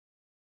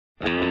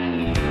Y'all,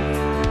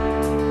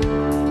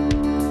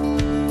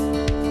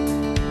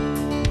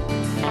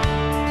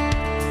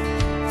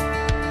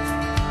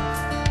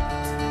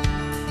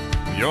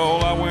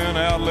 I went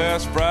out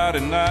last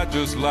Friday night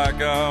just like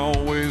I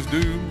always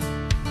do.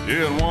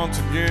 Yeah, and once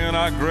again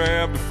I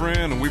grabbed a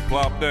friend and we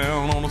plopped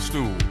down on a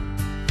stool.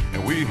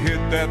 And we hit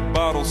that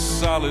bottle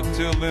solid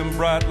till them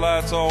bright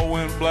lights all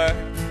went black.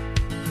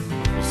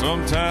 But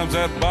sometimes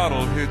that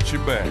bottle hits you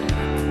back.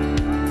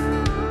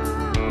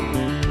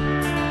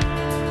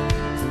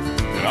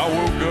 And I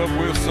woke up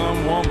with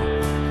some woman,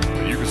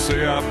 and you could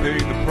say I paid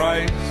the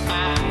price.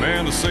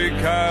 Man, to say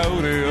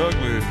coyote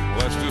ugly, well,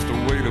 that's just a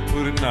way to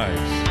put it nice.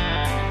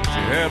 She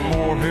had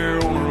more hair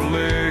on her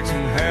legs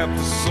than half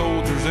the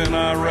soldiers in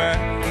Iraq.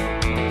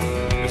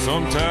 And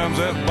sometimes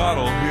that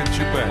bottle hits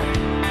you back.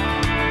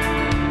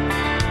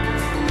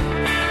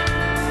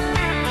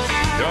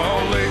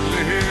 Y'all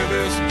lately hear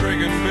this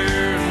drinking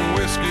beer and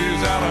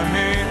whiskey's out of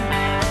hand.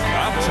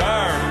 I'm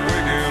tired of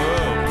waking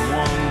up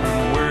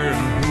wondering where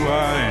and who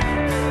I am.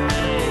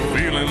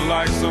 Feeling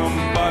like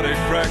somebody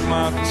cracked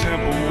my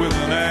temple with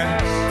an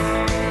axe.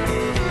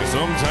 And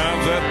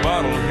sometimes that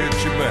bottle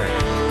hits you back.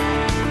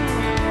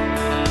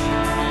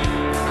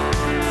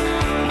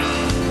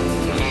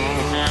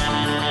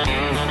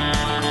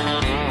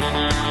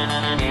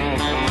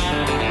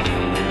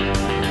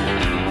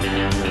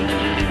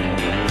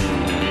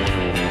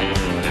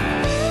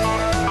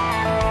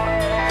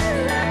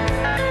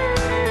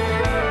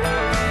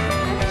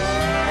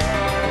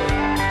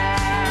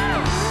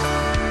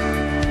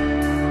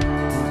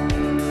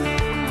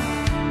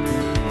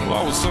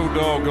 I was so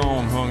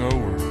doggone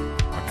hungover,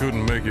 I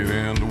couldn't make it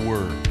into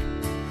work.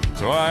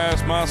 So I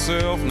asked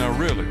myself, now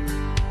really,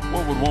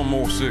 what would one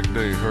more sick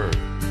day hurt?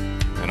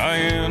 And I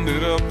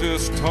ended up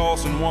just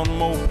tossing one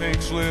more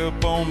pink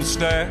slip on the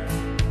stack.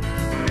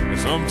 And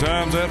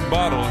sometimes that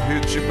bottle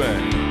hits you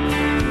back.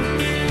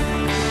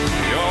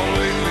 Y'all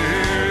lately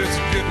here, it's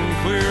getting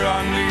clear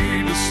I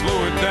need to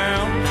slow it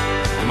down.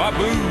 My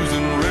booze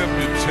and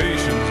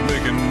reputation's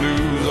making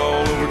news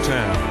all over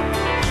town.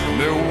 And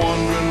they're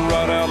wondering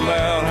right out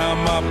loud how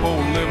my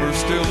poor liver's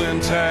still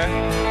intact.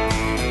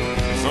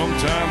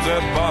 Sometimes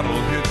that bottle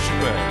hits you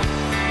back.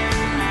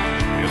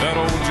 Yeah, that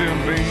old Jim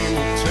Beam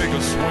will take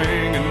a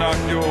swing and knock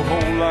your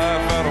whole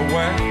life out of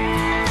whack.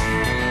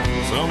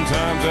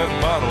 Sometimes that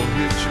bottle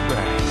hits you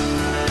back.